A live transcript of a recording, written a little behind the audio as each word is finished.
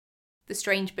The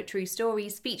strange but true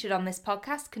stories featured on this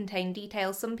podcast contain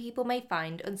details some people may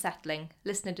find unsettling.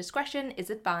 Listener discretion is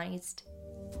advised.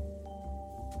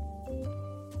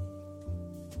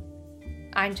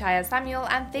 I'm Chaya Samuel,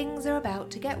 and things are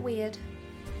about to get weird.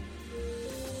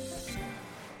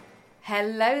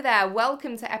 Hello there,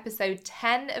 welcome to episode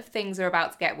 10 of Things Are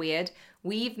About to Get Weird.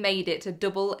 We've made it to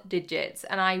double digits,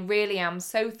 and I really am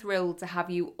so thrilled to have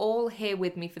you all here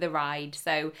with me for the ride.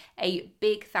 So a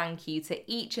big thank you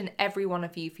to each and every one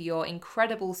of you for your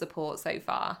incredible support so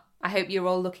far. I hope you're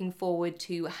all looking forward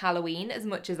to Halloween as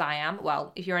much as I am.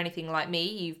 Well, if you're anything like me,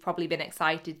 you've probably been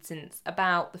excited since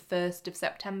about the 1st of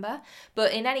September.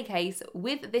 But in any case,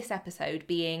 with this episode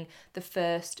being the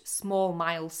first small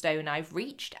milestone I've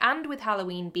reached, and with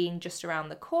Halloween being just around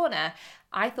the corner,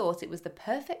 I thought it was the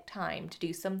perfect time to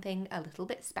do something a little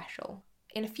bit special.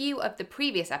 In a few of the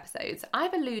previous episodes,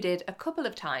 I've alluded a couple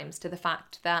of times to the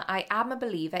fact that I am a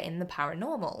believer in the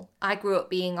paranormal. I grew up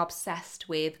being obsessed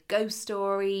with ghost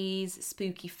stories,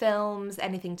 spooky films,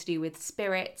 anything to do with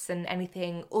spirits, and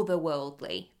anything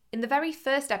otherworldly. In the very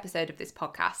first episode of this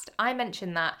podcast, I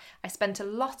mentioned that I spent a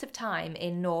lot of time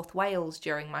in North Wales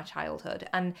during my childhood,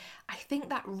 and I think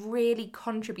that really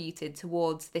contributed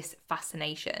towards this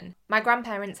fascination. My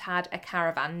grandparents had a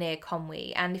caravan near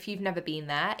Conwy, and if you've never been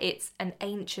there, it's an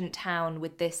ancient town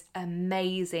with this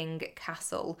amazing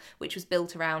castle, which was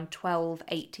built around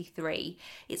 1283.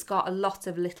 It's got a lot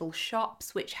of little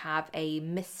shops which have a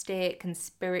mystic and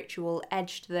spiritual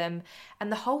edge to them,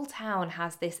 and the whole town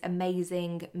has this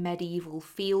amazing medieval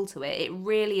feel to it. It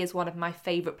really is one of my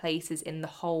favourite places in the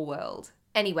whole world.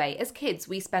 Anyway, as kids,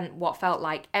 we spent what felt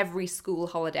like every school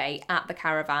holiday at the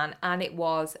caravan, and it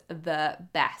was the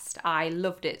best. I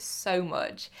loved it so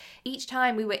much. Each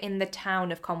time we were in the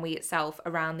town of Conwy itself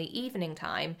around the evening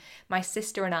time, my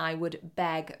sister and I would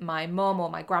beg my mum or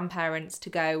my grandparents to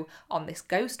go on this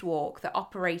ghost walk that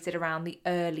operated around the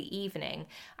early evening.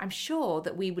 I'm sure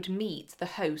that we would meet the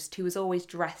host, who was always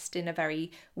dressed in a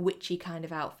very witchy kind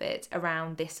of outfit,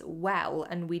 around this well,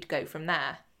 and we'd go from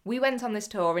there. We went on this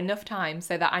tour enough times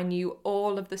so that I knew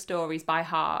all of the stories by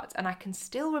heart, and I can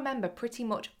still remember pretty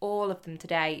much all of them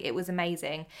today. It was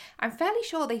amazing. I'm fairly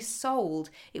sure they sold.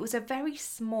 It was a very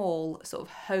small sort of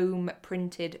home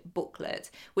printed booklet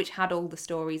which had all the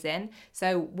stories in.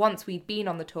 So once we'd been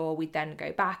on the tour, we'd then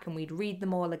go back and we'd read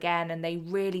them all again, and they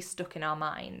really stuck in our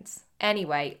minds.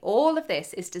 Anyway, all of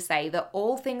this is to say that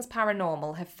all things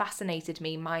paranormal have fascinated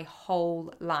me my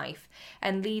whole life,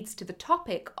 and leads to the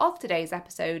topic of today's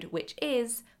episode, which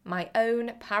is my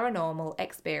own paranormal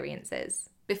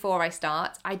experiences. Before I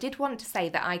start, I did want to say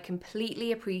that I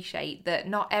completely appreciate that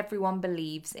not everyone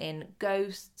believes in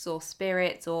ghosts or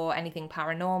spirits or anything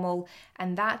paranormal,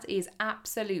 and that is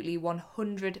absolutely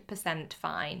 100%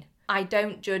 fine. I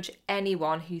don't judge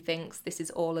anyone who thinks this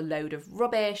is all a load of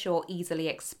rubbish or easily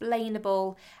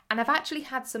explainable, and I've actually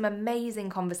had some amazing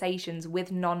conversations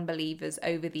with non-believers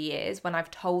over the years when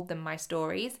I've told them my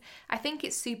stories. I think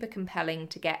it's super compelling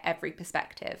to get every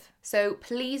perspective. So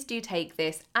please do take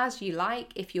this as you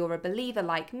like. If you're a believer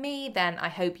like me, then I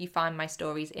hope you find my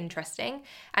stories interesting,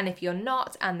 and if you're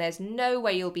not and there's no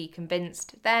way you'll be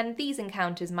convinced, then these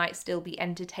encounters might still be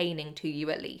entertaining to you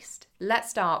at least.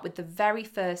 Let's start with the very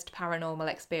first paranormal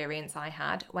experience I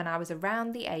had when I was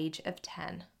around the age of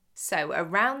 10. So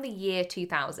around the year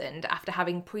 2000, after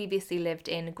having previously lived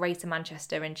in Greater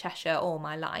Manchester in Cheshire all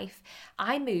my life,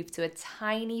 I moved to a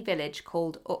tiny village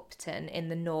called Upton in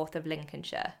the north of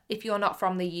Lincolnshire. If you're not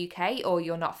from the UK or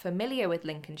you're not familiar with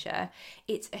Lincolnshire,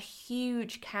 it's a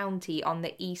huge county on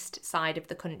the east side of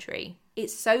the country.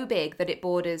 It's so big that it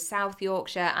borders South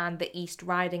Yorkshire and the East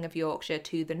Riding of Yorkshire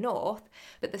to the north,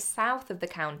 but the south of the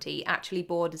county actually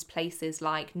borders places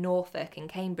like Norfolk and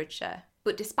Cambridgeshire.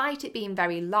 But despite it being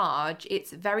very large,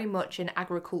 it's very much an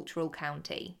agricultural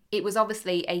county. It was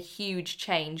obviously a huge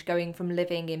change going from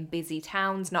living in busy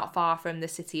towns not far from the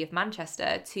city of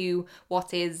Manchester to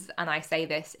what is, and I say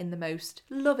this in the most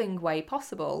loving way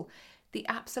possible, the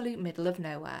absolute middle of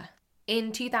nowhere.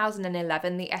 In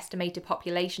 2011, the estimated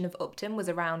population of Upton was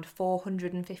around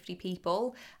 450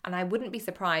 people, and I wouldn't be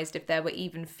surprised if there were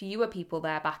even fewer people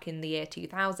there back in the year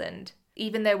 2000.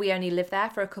 Even though we only lived there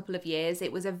for a couple of years,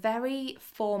 it was a very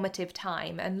formative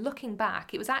time, and looking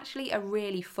back, it was actually a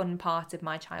really fun part of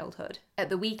my childhood. At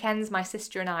the weekends, my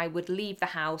sister and I would leave the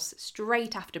house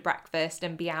straight after breakfast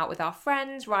and be out with our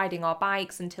friends, riding our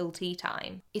bikes until tea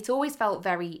time. It always felt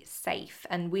very safe,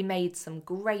 and we made some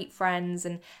great friends,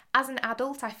 and as an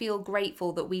adult, I feel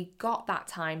grateful that we got that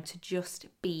time to just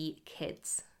be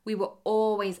kids. We were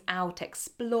always out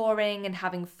exploring and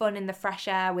having fun in the fresh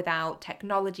air without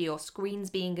technology or screens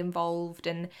being involved,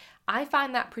 and I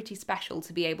find that pretty special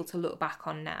to be able to look back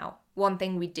on now. One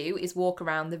thing we do is walk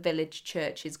around the village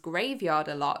church's graveyard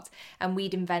a lot, and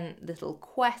we'd invent little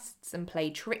quests and play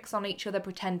tricks on each other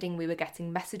pretending we were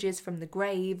getting messages from the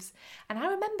graves. And I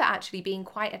remember actually being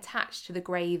quite attached to the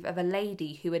grave of a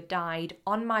lady who had died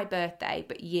on my birthday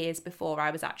but years before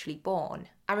I was actually born.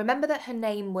 I remember that her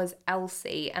name was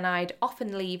Elsie, and I'd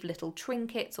often leave little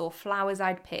trinkets or flowers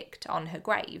I'd picked on her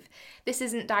grave. This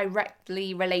isn't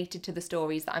directly related to the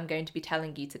stories that I'm going to be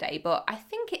telling you today, but I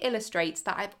think it illustrates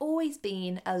that I've always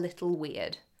been a little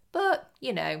weird. But,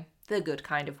 you know, the good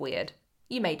kind of weird.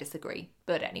 You may disagree,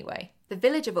 but anyway. The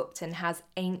village of Upton has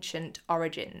ancient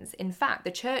origins. In fact,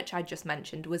 the church I just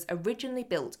mentioned was originally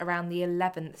built around the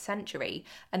 11th century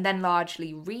and then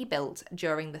largely rebuilt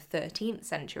during the 13th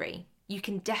century. You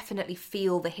can definitely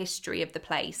feel the history of the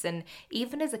place, and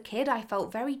even as a kid I felt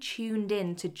very tuned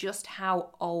in to just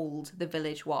how old the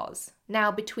village was. Now,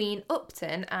 between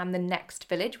Upton and the next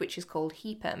village, which is called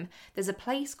Heapham, there's a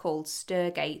place called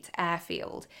Sturgate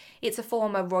Airfield. It's a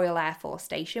former Royal Air Force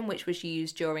station which was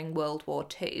used during World War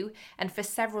II, and for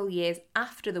several years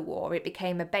after the war it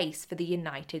became a base for the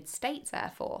United States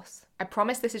Air Force. I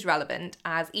promise this is relevant,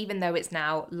 as even though it's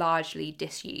now largely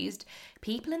disused,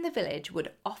 people in the village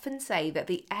would often say that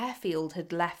the airfield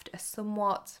had left a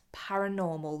somewhat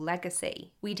paranormal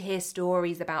legacy. We'd hear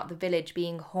stories about the village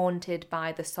being haunted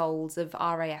by the souls of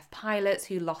RAF pilots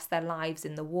who lost their lives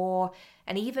in the war,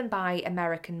 and even by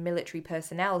American military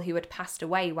personnel who had passed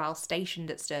away while stationed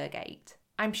at Sturgate.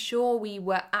 I'm sure we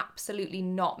were absolutely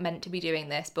not meant to be doing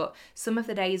this, but some of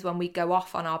the days when we'd go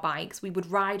off on our bikes, we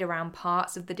would ride around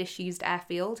parts of the disused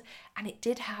airfield, and it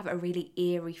did have a really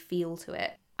eerie feel to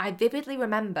it. I vividly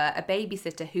remember a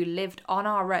babysitter who lived on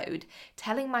our road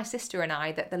telling my sister and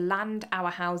I that the land our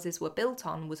houses were built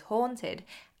on was haunted,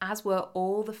 as were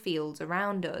all the fields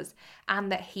around us,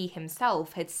 and that he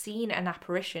himself had seen an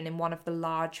apparition in one of the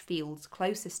large fields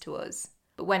closest to us.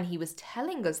 But when he was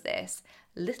telling us this,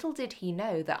 little did he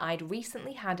know that I'd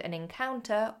recently had an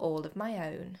encounter all of my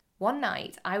own. One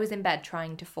night, I was in bed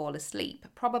trying to fall asleep,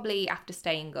 probably after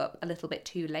staying up a little bit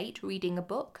too late reading a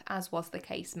book, as was the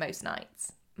case most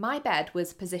nights. My bed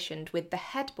was positioned with the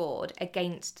headboard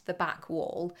against the back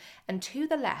wall, and to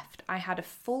the left I had a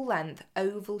full-length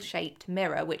oval-shaped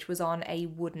mirror which was on a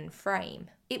wooden frame.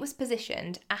 It was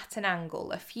positioned at an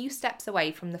angle a few steps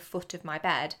away from the foot of my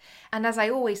bed, and as I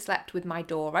always slept with my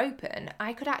door open,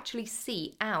 I could actually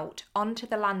see out onto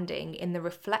the landing in the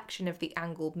reflection of the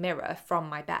angled mirror from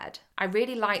my bed. I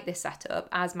really liked this setup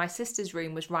as my sister's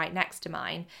room was right next to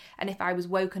mine, and if I was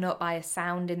woken up by a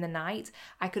sound in the night,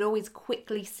 I could always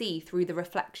quickly see through the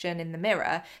reflection in the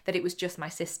mirror that it was just my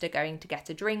sister going to get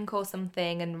a drink or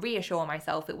something and reassure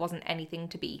myself it wasn't anything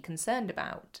to be concerned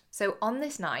about. So on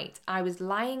this night, I was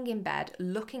lying in bed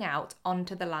looking out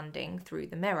onto the landing through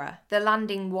the mirror. The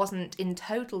landing wasn't in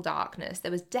total darkness,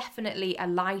 there was definitely a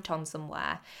light on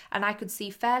somewhere, and I could see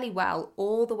fairly well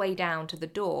all the way down to the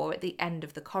door at the end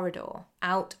of the corridor.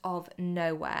 Out of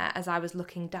nowhere, as I was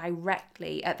looking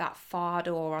directly at that far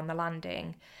door on the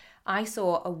landing, I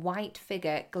saw a white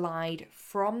figure glide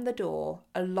from the door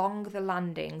along the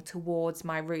landing towards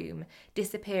my room,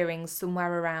 disappearing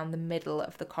somewhere around the middle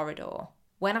of the corridor.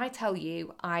 When I tell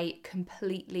you I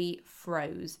completely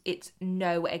froze, it's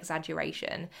no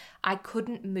exaggeration. I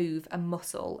couldn't move a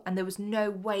muscle, and there was no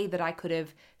way that I could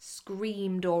have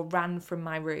screamed or ran from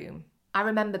my room. I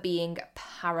remember being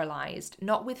paralysed,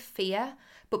 not with fear,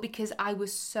 but because I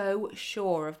was so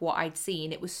sure of what I'd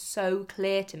seen. It was so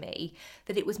clear to me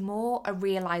that it was more a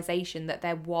realisation that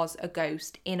there was a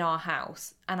ghost in our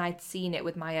house, and I'd seen it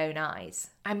with my own eyes.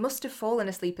 I must have fallen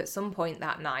asleep at some point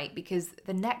that night, because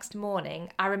the next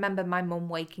morning I remember my mum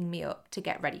waking me up to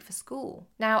get ready for school.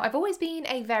 Now, I've always been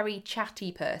a very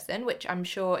chatty person, which I'm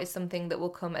sure is something that will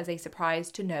come as a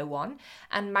surprise to no one,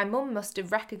 and my mum must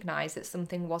have recognised that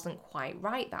something wasn't quite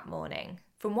right that morning.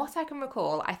 From what I can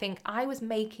recall, I think I was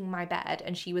making my bed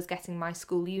and she was getting my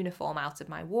school uniform out of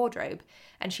my wardrobe,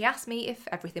 and she asked me if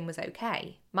everything was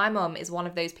okay. My mum is one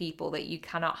of those people that you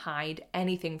cannot hide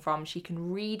anything from. She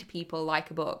can read people like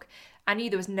a book. I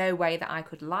knew there was no way that I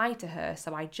could lie to her,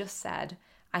 so I just said,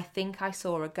 "I think I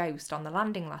saw a ghost on the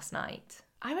landing last night."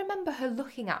 I remember her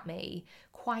looking at me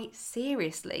quite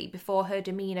seriously before her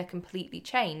demeanour completely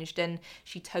changed, and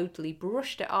she totally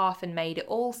brushed it off and made it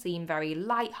all seem very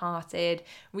light-hearted,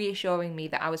 reassuring me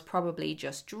that I was probably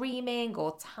just dreaming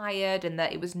or tired and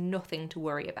that it was nothing to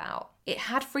worry about. It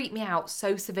had freaked me out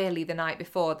so severely the night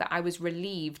before that I was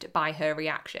relieved by her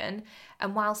reaction,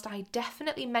 and whilst I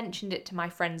definitely mentioned it to my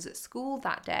friends at school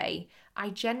that day, I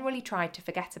generally tried to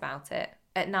forget about it.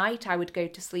 At night, I would go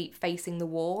to sleep facing the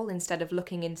wall instead of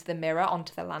looking into the mirror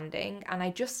onto the landing, and I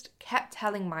just kept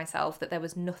telling myself that there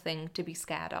was nothing to be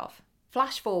scared of.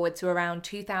 Flash forward to around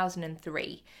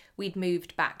 2003, we'd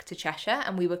moved back to Cheshire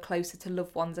and we were closer to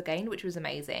loved ones again, which was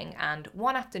amazing, and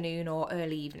one afternoon or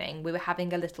early evening, we were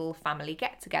having a little family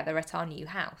get-together at our new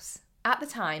house. At the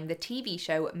time, the TV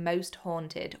show Most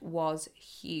Haunted was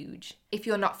huge. If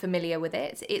you're not familiar with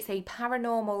it, it's a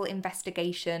paranormal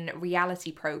investigation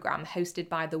reality programme hosted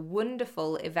by the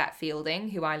wonderful Yvette Fielding,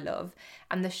 who I love,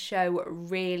 and the show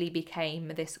really became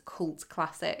this cult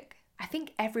classic. I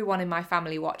think everyone in my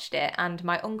family watched it, and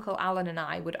my Uncle Alan and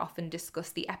I would often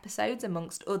discuss the episodes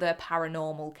amongst other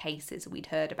paranormal cases we'd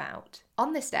heard about.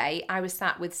 On this day, I was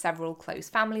sat with several close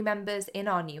family members in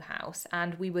our new house,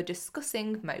 and we were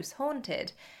discussing Most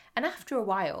Haunted. And after a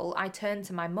while, I turned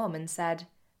to my mum and said,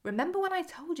 "Remember when I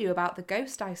told you about the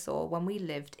ghost I saw when we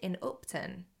lived in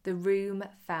Upton?" The room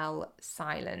fell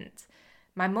silent.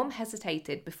 My mum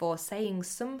hesitated before saying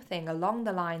something along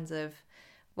the lines of,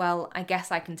 "Well, I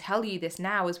guess I can tell you this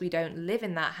now as we don't live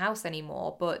in that house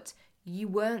anymore, but you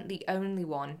weren't the only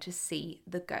one to see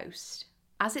the ghost."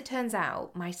 As it turns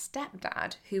out, my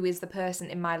stepdad, who is the person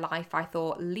in my life I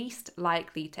thought least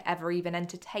likely to ever even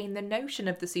entertain the notion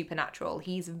of the supernatural,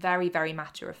 he's very, very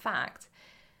matter of fact,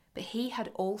 but he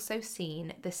had also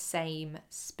seen the same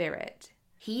spirit.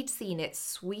 He'd seen it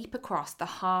sweep across the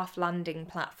half landing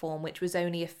platform, which was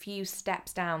only a few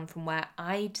steps down from where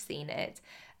I'd seen it,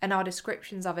 and our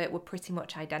descriptions of it were pretty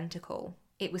much identical.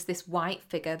 It was this white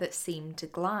figure that seemed to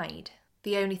glide.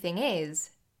 The only thing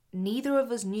is, neither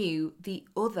of us knew the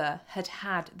other had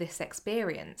had this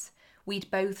experience. We'd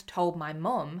both told my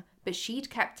mum, but she'd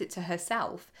kept it to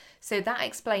herself, so that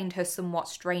explained her somewhat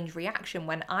strange reaction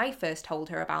when I first told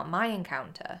her about my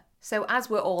encounter. So as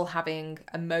we're all having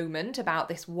a moment about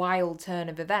this wild turn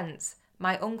of events,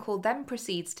 my uncle then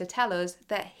proceeds to tell us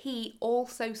that he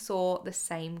also saw the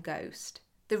same ghost.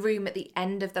 The room at the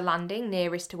end of the landing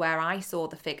nearest to where I saw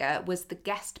the figure was the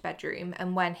guest bedroom,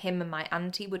 and when him and my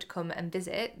auntie would come and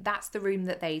visit, that's the room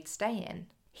that they'd stay in.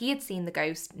 He had seen the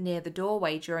ghost near the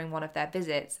doorway during one of their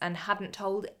visits and hadn't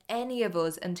told any of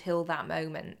us until that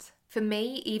moment. For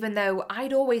me, even though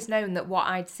I'd always known that what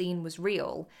I'd seen was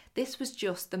real, this was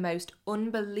just the most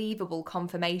unbelievable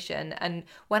confirmation, and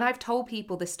when I've told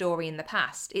people this story in the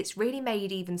past, it's really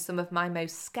made even some of my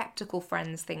most sceptical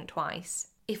friends think twice.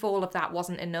 If all of that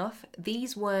wasn't enough,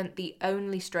 these weren't the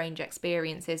only strange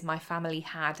experiences my family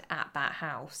had at that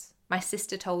house. My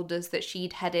sister told us that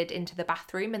she'd headed into the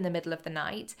bathroom in the middle of the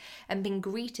night and been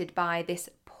greeted by this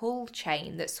pull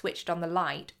chain that switched on the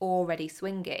light already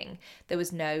swinging. There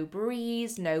was no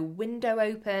breeze, no window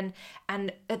open,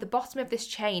 and at the bottom of this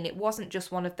chain, it wasn't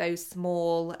just one of those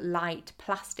small, light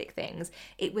plastic things.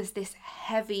 It was this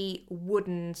heavy,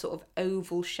 wooden, sort of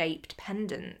oval-shaped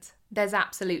pendant. There's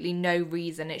absolutely no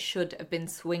reason it should have been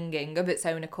swinging of its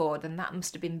own accord, and that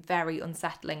must have been very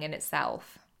unsettling in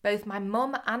itself. Both my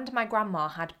mum and my grandma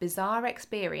had bizarre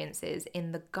experiences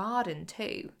in the garden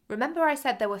too. Remember I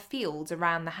said there were fields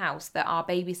around the house that our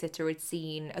babysitter had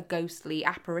seen a ghostly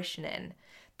apparition in?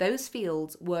 Those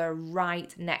fields were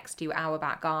right next to our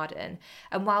back garden,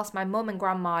 and whilst my mum and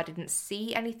grandma didn't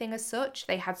see anything as such,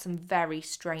 they had some very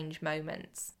strange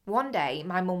moments. One day,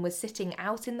 my mum was sitting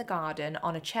out in the garden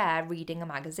on a chair reading a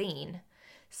magazine.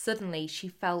 Suddenly, she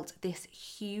felt this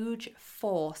huge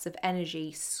force of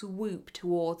energy swoop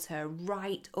towards her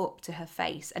right up to her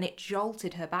face, and it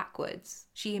jolted her backwards.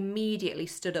 She immediately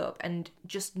stood up and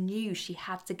just knew she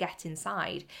had to get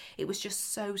inside. It was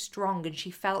just so strong, and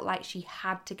she felt like she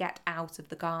had to get out of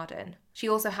the garden. She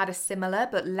also had a similar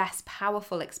but less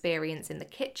powerful experience in the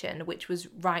kitchen, which was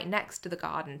right next to the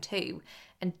garden too,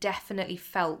 and definitely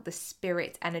felt the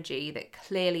spirit energy that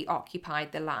clearly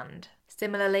occupied the land.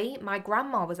 Similarly, my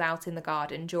grandma was out in the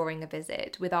garden during a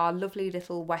visit with our lovely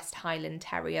little West Highland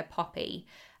Terrier Poppy,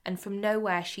 and from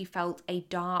nowhere she felt a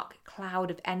dark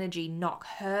cloud of energy knock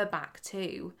her back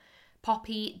too.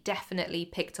 Poppy definitely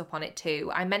picked up on it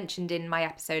too. I mentioned in my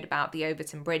episode about the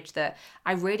Overton Bridge that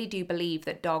I really do believe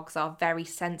that dogs are very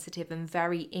sensitive and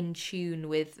very in tune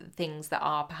with things that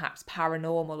are perhaps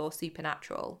paranormal or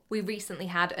supernatural. We recently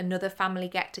had another family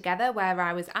get together where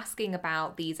I was asking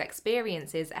about these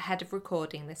experiences ahead of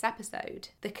recording this episode.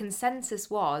 The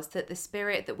consensus was that the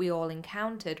spirit that we all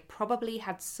encountered probably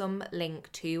had some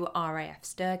link to RAF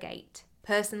Sturgate.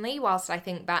 Personally, whilst I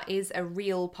think that is a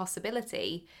real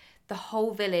possibility, the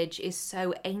whole village is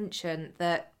so ancient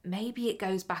that maybe it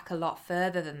goes back a lot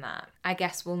further than that. I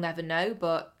guess we'll never know,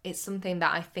 but it's something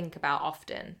that I think about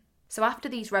often. So after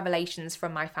these revelations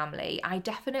from my family, I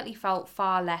definitely felt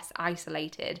far less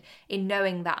isolated in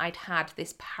knowing that I'd had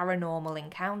this paranormal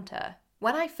encounter.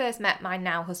 When I first met my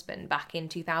now husband back in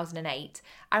 2008,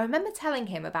 I remember telling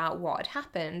him about what had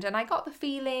happened, and I got the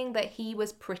feeling that he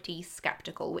was pretty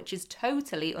skeptical, which is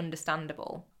totally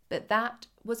understandable. But that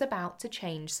was about to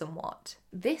change somewhat.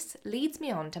 This leads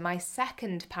me on to my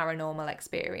second paranormal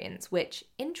experience, which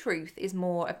in truth is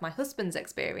more of my husband's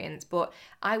experience, but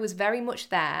I was very much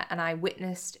there and I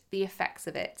witnessed the effects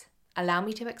of it. Allow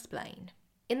me to explain.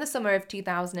 In the summer of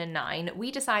 2009, we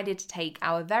decided to take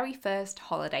our very first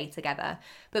holiday together,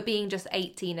 but being just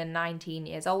 18 and 19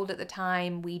 years old at the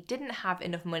time, we didn't have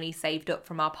enough money saved up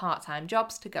from our part-time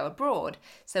jobs to go abroad,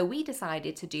 so we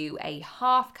decided to do a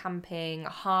half camping,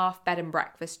 half bed and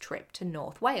breakfast trip to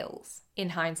North Wales.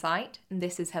 In hindsight,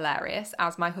 this is hilarious,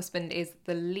 as my husband is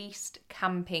the least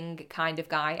camping kind of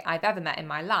guy I've ever met in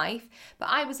my life, but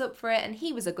I was up for it and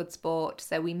he was a good sport,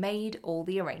 so we made all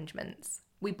the arrangements.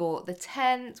 We bought the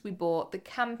tent, we bought the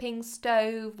camping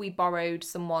stove, we borrowed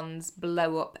someone's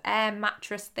blow-up air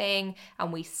mattress thing,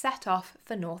 and we set off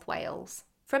for North Wales.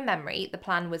 From memory, the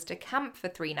plan was to camp for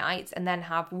 3 nights and then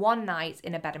have 1 night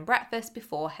in a bed and breakfast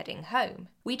before heading home.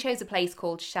 We chose a place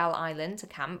called Shell Island to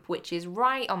camp, which is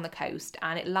right on the coast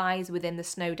and it lies within the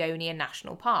Snowdonia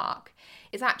National Park.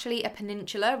 It's actually a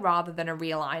peninsula rather than a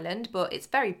real island, but it's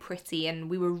very pretty and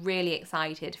we were really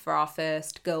excited for our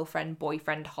first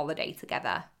girlfriend-boyfriend holiday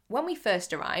together. When we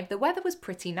first arrived, the weather was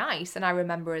pretty nice and I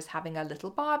remember us having a little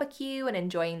barbecue and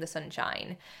enjoying the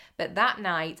sunshine. But that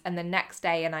night and the next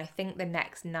day, and I think the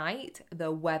next night,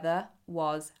 the weather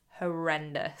was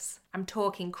horrendous. I'm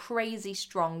talking crazy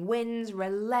strong winds,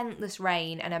 relentless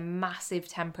rain and a massive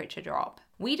temperature drop.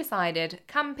 We decided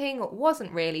camping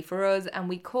wasn't really for us and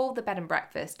we called the bed and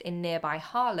breakfast in nearby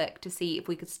Harlech to see if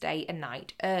we could stay a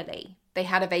night early. They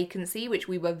had a vacancy, which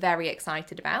we were very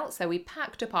excited about, so we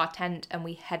packed up our tent and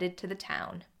we headed to the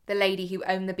town. The lady who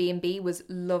owned the B&B was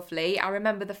lovely. I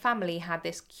remember the family had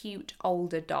this cute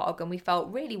older dog and we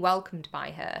felt really welcomed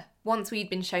by her. Once we'd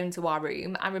been shown to our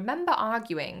room, I remember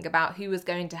arguing about who was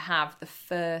going to have the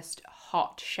first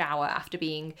hot shower after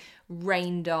being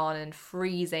rained on and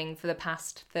freezing for the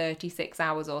past 36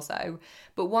 hours or so.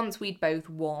 But once we'd both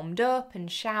warmed up and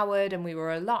showered and we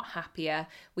were a lot happier,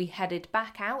 we headed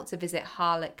back out to visit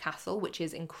Harlech Castle, which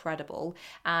is incredible,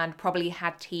 and probably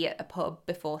had tea at a pub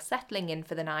before settling in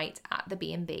for the night at the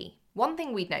B&B. One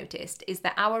thing we'd noticed is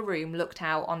that our room looked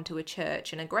out onto a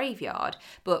church and a graveyard,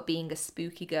 but being a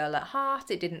spooky girl at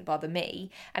heart, it didn't bother me.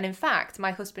 And in fact,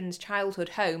 my husband's childhood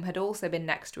home had also been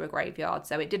next to a graveyard,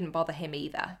 so it didn't bother him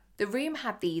either. The room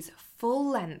had these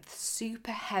full-length,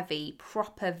 super heavy,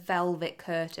 proper velvet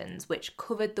curtains which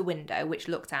covered the window which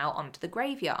looked out onto the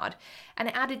graveyard, and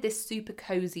it added this super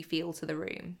cosy feel to the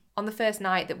room. On the first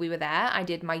night that we were there, I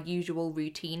did my usual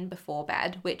routine before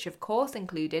bed, which of course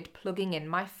included plugging in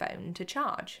my phone to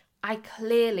charge. I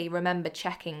clearly remember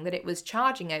checking that it was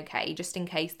charging okay just in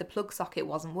case the plug socket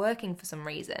wasn't working for some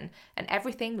reason, and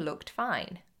everything looked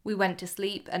fine. We went to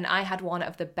sleep and I had one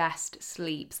of the best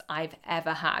sleeps I've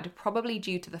ever had, probably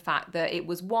due to the fact that it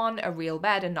was 1, a real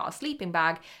bed and not a sleeping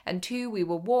bag, and 2, we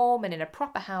were warm and in a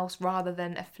proper house rather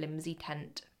than a flimsy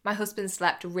tent. My husband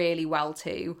slept really well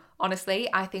too. Honestly,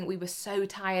 I think we were so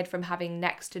tired from having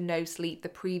next to no sleep the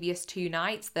previous 2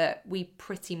 nights that we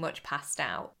pretty much passed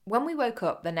out. When we woke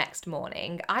up the next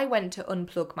morning, I went to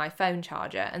unplug my phone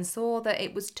charger and saw that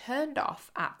it was turned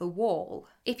off at the wall.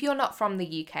 If you're not from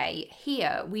the UK,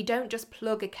 here we don't just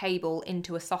plug a cable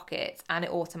into a socket and it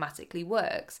automatically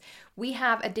works. We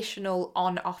have additional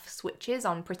on-off switches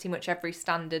on pretty much every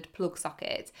standard plug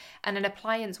socket, and an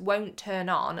appliance won't turn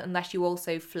on unless you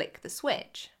also flick the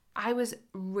switch. I was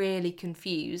really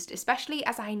confused, especially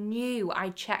as I knew I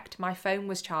checked my phone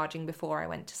was charging before I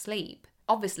went to sleep.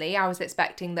 Obviously, I was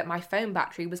expecting that my phone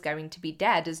battery was going to be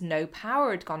dead as no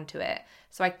power had gone to it,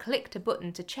 so I clicked a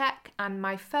button to check and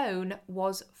my phone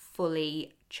was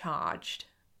fully charged.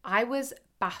 I was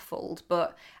baffled,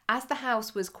 but as the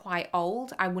house was quite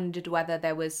old, I wondered whether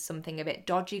there was something a bit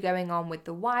dodgy going on with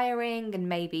the wiring and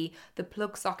maybe the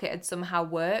plug socket had somehow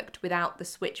worked without the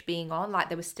switch being on, like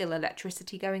there was still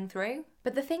electricity going through.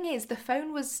 But the thing is, the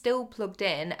phone was still plugged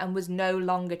in and was no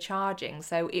longer charging,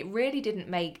 so it really didn't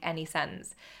make any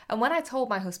sense. And when I told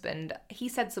my husband, he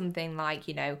said something like,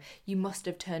 you must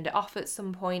have turned it off at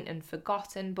some point and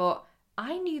forgotten, but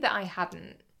I knew that I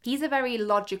hadn't. He's a very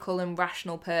logical and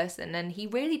rational person and he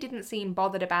really didn't seem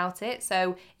bothered about it,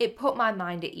 so it put my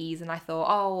mind at ease and I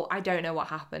thought, I don't know what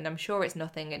happened, I'm sure it's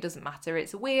nothing, it doesn't matter,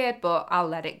 it's weird, but I'll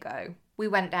let it go. We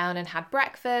went down and had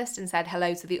breakfast and said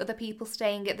hello to the other people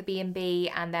staying at the B&B,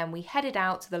 and then we headed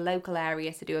out to the local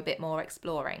area to do a bit more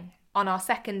exploring. On our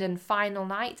second and final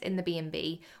night in the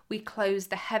B&B, we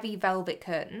closed the heavy velvet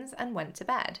curtains and went to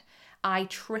bed. I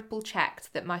triple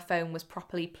checked that my phone was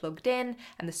properly plugged in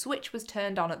and the switch was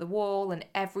turned on at the wall and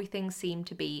everything seemed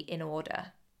to be in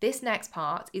order. This next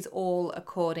part is all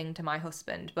according to my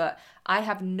husband, but I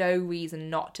have no reason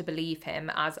not to believe him,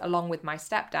 as along with my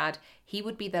stepdad, he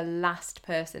would be the last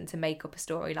person to make up a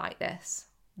story like this.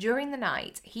 During the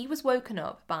night, he was woken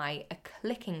up by a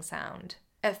clicking sound.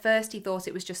 At first he thought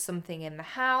it was just something in the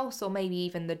house, or maybe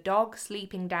even the dog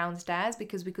sleeping downstairs,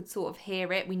 because we could sort of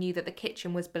hear it. We knew that the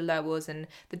kitchen was below us and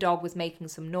the dog was making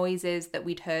some noises that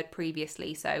we'd heard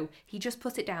previously, so he just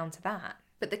put it down to that.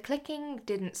 But the clicking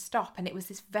didn't stop, and it was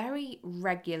this very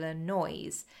regular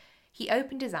noise. He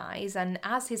opened his eyes, and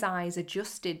as his eyes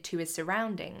adjusted to his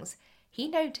surroundings, he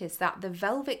noticed that the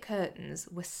velvet curtains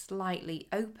were slightly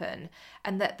open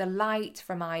and that the light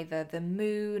from either the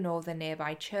moon or the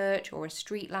nearby church or a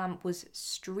street lamp was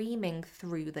streaming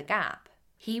through the gap.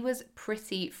 He was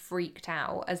pretty freaked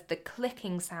out as the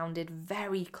clicking sounded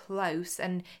very close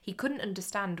and he couldn't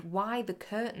understand why the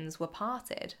curtains were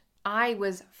parted. I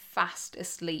was fast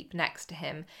asleep next to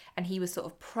him and he was sort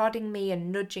of prodding me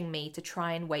and nudging me to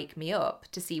try and wake me up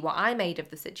to see what I made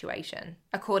of the situation.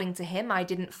 According to him, I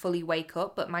didn't fully wake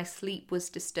up, but my sleep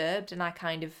was disturbed and I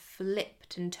kind of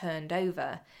flipped and turned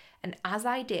over. And as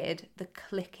I did, the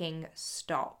clicking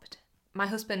stopped. My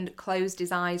husband closed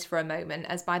his eyes for a moment,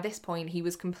 as by this point he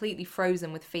was completely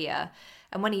frozen with fear,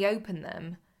 and when he opened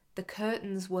them, the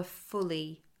curtains were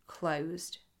fully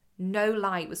closed. No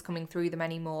light was coming through them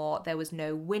anymore. There was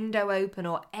no window open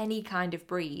or any kind of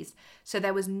breeze, so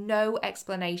there was no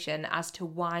explanation as to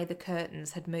why the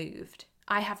curtains had moved.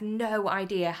 I have no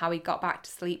idea how he got back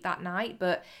to sleep that night,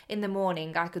 but in the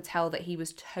morning I could tell that he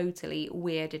was totally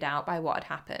weirded out by what had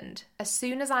happened. As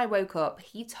soon as I woke up,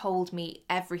 he told me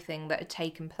everything that had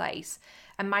taken place,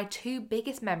 and my two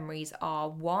biggest memories are,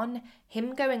 one,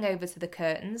 him going over to the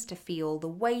curtains to feel the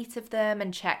weight of them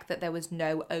and check that there was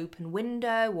no open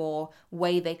window or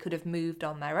way they could have moved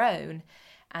on their own,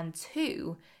 and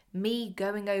two, me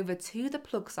going over to the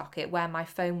plug socket where my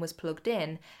phone was plugged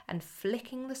in and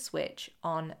flicking the switch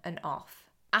on and off.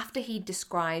 After he'd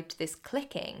described this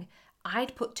clicking,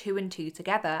 I'd put two and two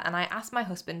together and I asked my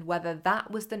husband whether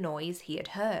that was the noise he had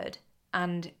heard.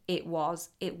 And it was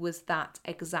that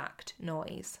exact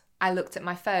noise. I looked at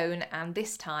my phone and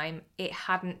this time it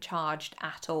hadn't charged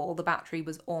at all. The battery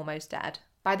was almost dead.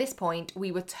 By this point,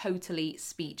 we were totally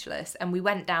speechless and we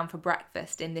went down for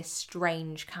breakfast in this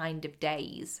strange kind of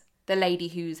daze. The lady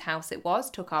whose house it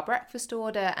was took our breakfast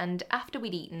order, and after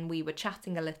we'd eaten, we were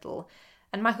chatting a little,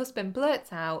 and my husband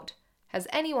blurts out, "Has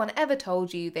anyone ever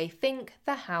told you they think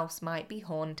the house might be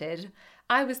haunted?"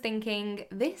 I was thinking,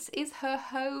 this is her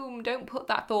home, don't put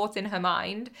that thought in her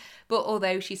mind. But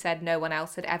although she said no one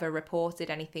else had ever reported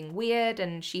anything weird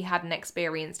and she hadn't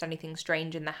experienced anything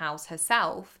strange in the house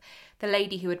herself, the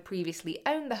lady who had previously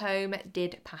owned the home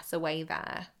did pass away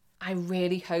there. I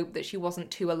really hope that she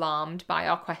wasn't too alarmed by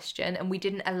our question and we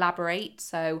didn't elaborate,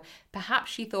 so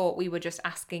perhaps she thought we were just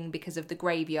asking because of the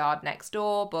graveyard next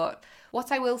door, but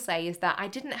what I will say is that I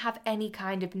didn't have any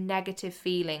kind of negative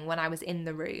feeling when I was in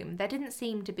the room. There didn't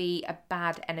seem to be a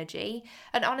bad energy,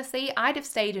 and honestly, I'd have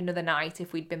stayed another night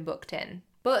if we'd been booked in.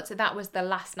 But that was the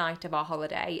last night of our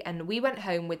holiday, and we went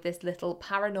home with this little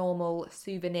paranormal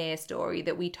souvenir story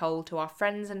that we told to our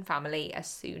friends and family as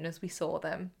soon as we saw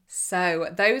them.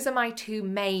 So those are my two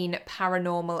main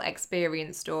paranormal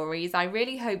experience stories. I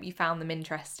really hope you found them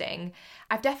interesting.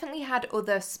 I've definitely had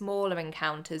other smaller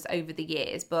encounters over the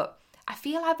years, but I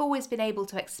feel I've always been able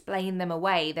to explain them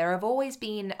away. There have always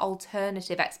been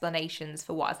alternative explanations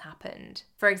for what has happened.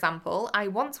 For example, I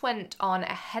once went on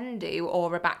a hen do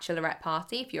or a bachelorette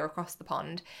party if you're across the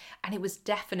pond, and it was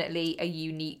definitely a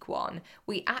unique one.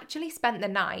 We actually spent the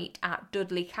night at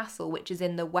Dudley Castle, which is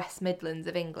in the West Midlands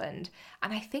of England,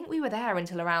 and I think we were there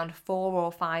until around 4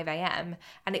 or 5 a.m,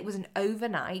 and it was an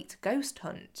overnight ghost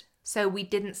hunt. So we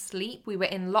didn't sleep, we were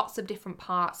in lots of different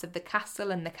parts of the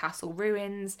castle and the castle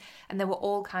ruins, and there were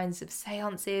all kinds of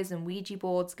seances and Ouija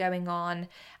boards going on.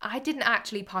 I didn't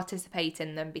actually participate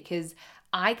in them because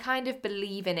I kind of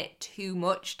believe in it too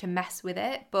much to mess with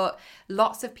it, but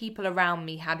lots of people around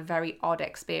me had very odd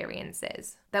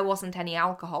experiences. There wasn't any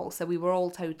alcohol, so we were all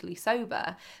totally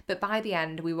sober, but by the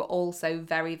end we were also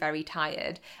very, very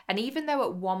tired. And even though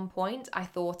at one point I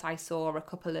thought I saw a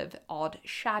couple of odd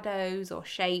shadows or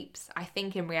shapes, I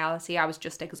think in reality I was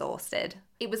just exhausted.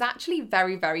 It was actually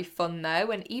very, very fun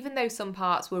though, and even though some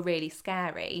parts were really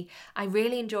scary, I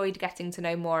really enjoyed getting to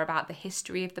know more about the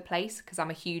history of the place because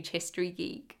I'm a huge history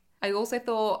geek. I also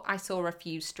thought I saw a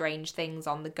few strange things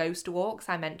on the ghost walks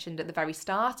I mentioned at the very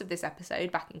start of this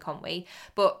episode back in Conwy,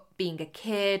 but being a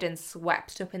kid and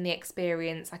swept up in the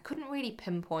experience, I couldn't really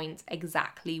pinpoint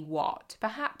exactly what.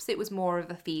 Perhaps it was more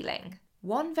of a feeling.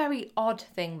 One very odd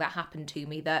thing that happened to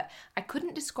me that I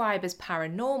couldn't describe as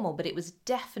paranormal, but it was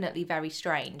definitely very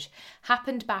strange,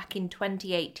 happened back in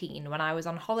 2018 when I was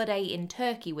on holiday in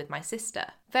Turkey with my sister.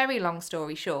 Very long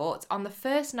story short, on the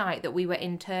first night that we were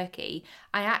in Turkey,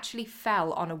 I actually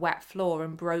fell on a wet floor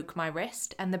and broke my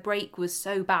wrist, and the break was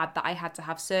so bad that I had to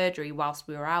have surgery whilst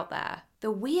we were out there.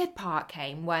 The weird part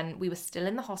came when we were still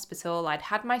in the hospital, I'd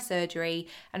had my surgery,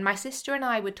 and my sister and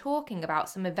I were talking about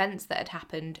some events that had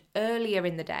happened earlier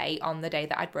in the day on the day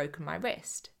that I'd broken my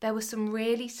wrist. There were some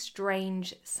really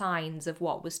strange signs of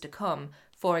what was to come.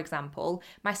 For example,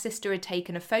 my sister had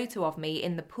taken a photo of me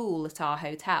in the pool at our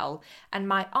hotel, and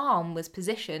my arm was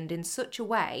positioned in such a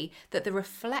way that the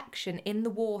reflection in the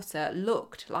water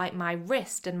looked like my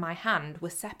wrist and my hand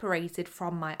were separated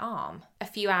from my arm. A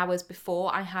few hours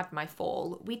before I had my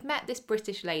fall, we'd met this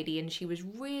British lady and she was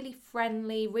really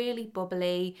friendly, really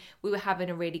bubbly. We were having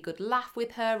a really good laugh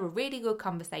with her, a really good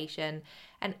conversation,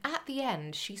 and at the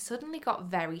end she suddenly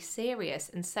got very serious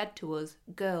and said to us,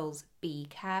 "Girls, be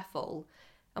careful."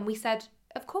 And we said,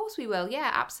 "Of course we will, yeah,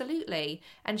 absolutely."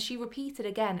 And she repeated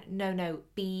again, no,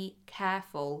 be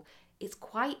careful. It's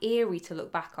quite eerie to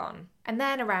look back on. And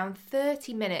then around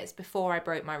 30 minutes before I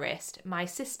broke my wrist, my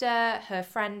sister, her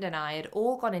friend and I had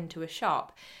all gone into a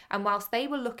shop. And whilst they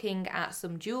were looking at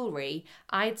some jewellery,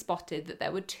 I'd spotted that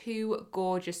there were two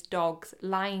gorgeous dogs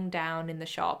lying down in the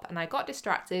shop, and I got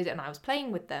distracted and I was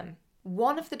playing with them.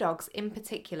 One of the dogs in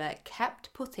particular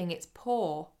kept putting its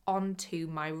paw onto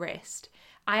my wrist.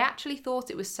 I actually thought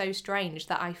it was so strange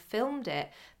that I filmed it.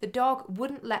 The dog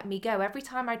wouldn't let me go. Every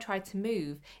time I tried to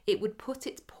move, it would put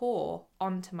its paw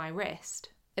onto my wrist.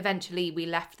 Eventually, we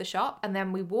left the shop and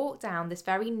then we walked down this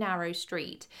very narrow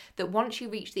street that once you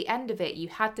reached the end of it, you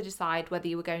had to decide whether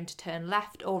you were going to turn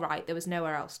left or right. There was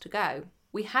nowhere else to go.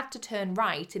 We had to turn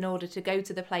right in order to go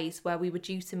to the place where we were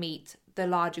due to meet the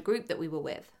larger group that we were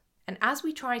with. And as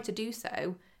we tried to do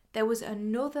so, there was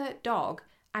another dog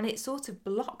and it sort of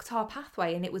blocked our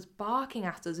pathway and it was barking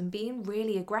at us and being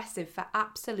really aggressive for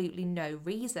absolutely no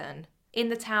reason. In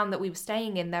the town that we were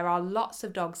staying in, there are lots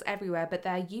of dogs everywhere, but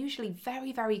they're usually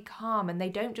very, very calm and they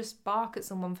don't just bark at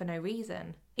someone for no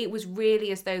reason. It was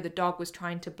really as though the dog was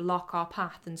trying to block our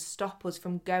path and stop us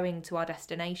from going to our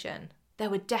destination. There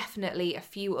were definitely a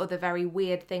few other very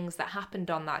weird things that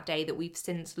happened on that day that we've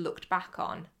since looked back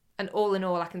on. And all in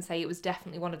all, I can say it was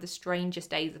definitely one of the strangest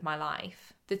days of my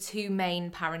life. The two main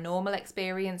paranormal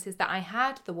experiences that I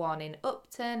had, the one in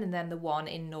Upton and then the one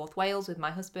in North Wales with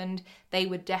my husband, they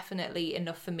were definitely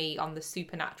enough for me on the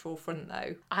supernatural front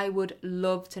though. I would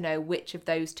love to know which of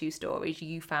those two stories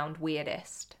you found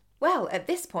weirdest. Well, at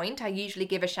this point, I usually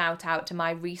give a shout out to my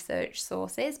research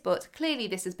sources, but clearly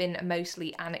this has been a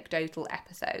mostly anecdotal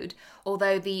episode,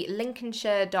 although the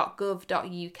lincolnshire.gov.uk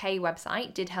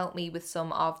website did help me with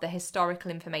some of the historical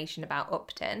information about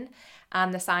Upton,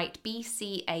 and the site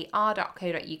bcar.co.uk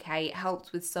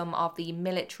helped with some of the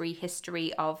military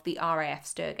history of the RAF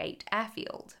Sturgate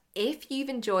airfield. If you've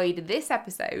enjoyed this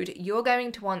episode, you're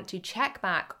going to want to check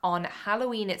back on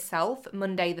Halloween itself,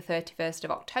 Monday the 31st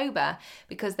of October,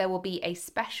 because there will be a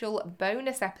special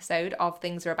bonus episode of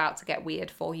Things Are About to Get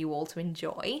Weird for you all to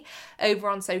enjoy. Over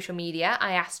on social media,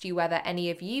 I asked you whether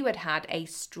any of you had had a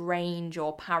strange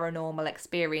or paranormal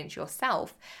experience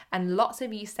yourself, and lots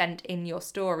of you sent in your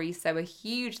stories, so a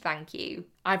huge thank you.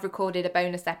 I've recorded a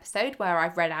bonus episode where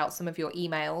I've read out some of your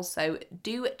emails, so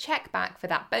do check back for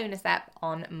that bonus ep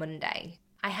on Monday.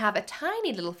 I have a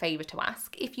tiny little favour to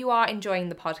ask. If you are enjoying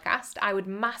the podcast, I would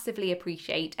massively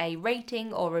appreciate a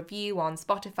rating or review on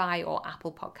Spotify or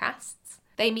Apple Podcasts.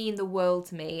 They mean the world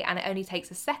to me, and it only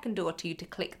takes a second or two to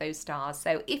click those stars,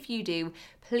 so if you do,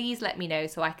 please let me know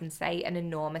so I can say an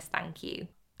enormous thank you.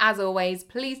 As always,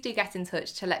 please do get in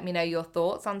touch to let me know your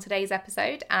thoughts on today's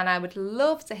episode, and I would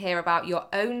love to hear about your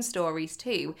own stories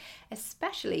too,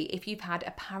 especially if you've had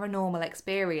a paranormal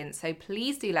experience, so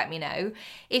please do let me know.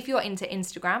 If you're into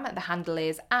Instagram, the handle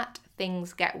is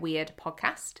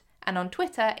 @thingsgetweirdpodcast, And on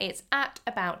Twitter, it's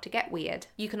 @AboutToGetWeird.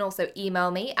 You can also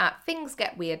email me at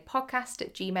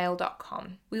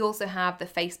thingsgetweirdpodcast@gmail.com. We also have the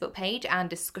Facebook page and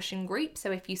discussion group,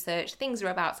 so if you search Things Are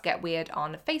About to Get Weird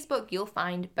on Facebook, you'll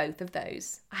find both of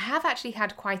those. I have actually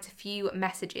had quite a few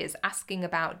messages asking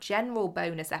about general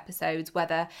bonus episodes,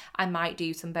 whether I might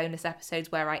do some bonus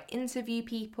episodes where I interview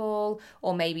people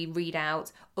or maybe read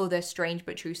out other strange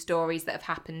but true stories that have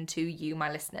happened to you,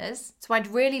 my listeners. So I'd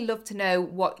really love to know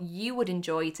what you would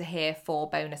enjoy to hear for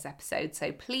bonus episodes,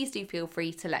 so please do feel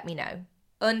free to let me know.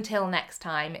 Until next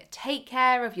time, take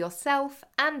care of yourself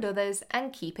and others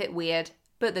and keep it weird,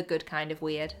 but the good kind of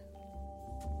weird.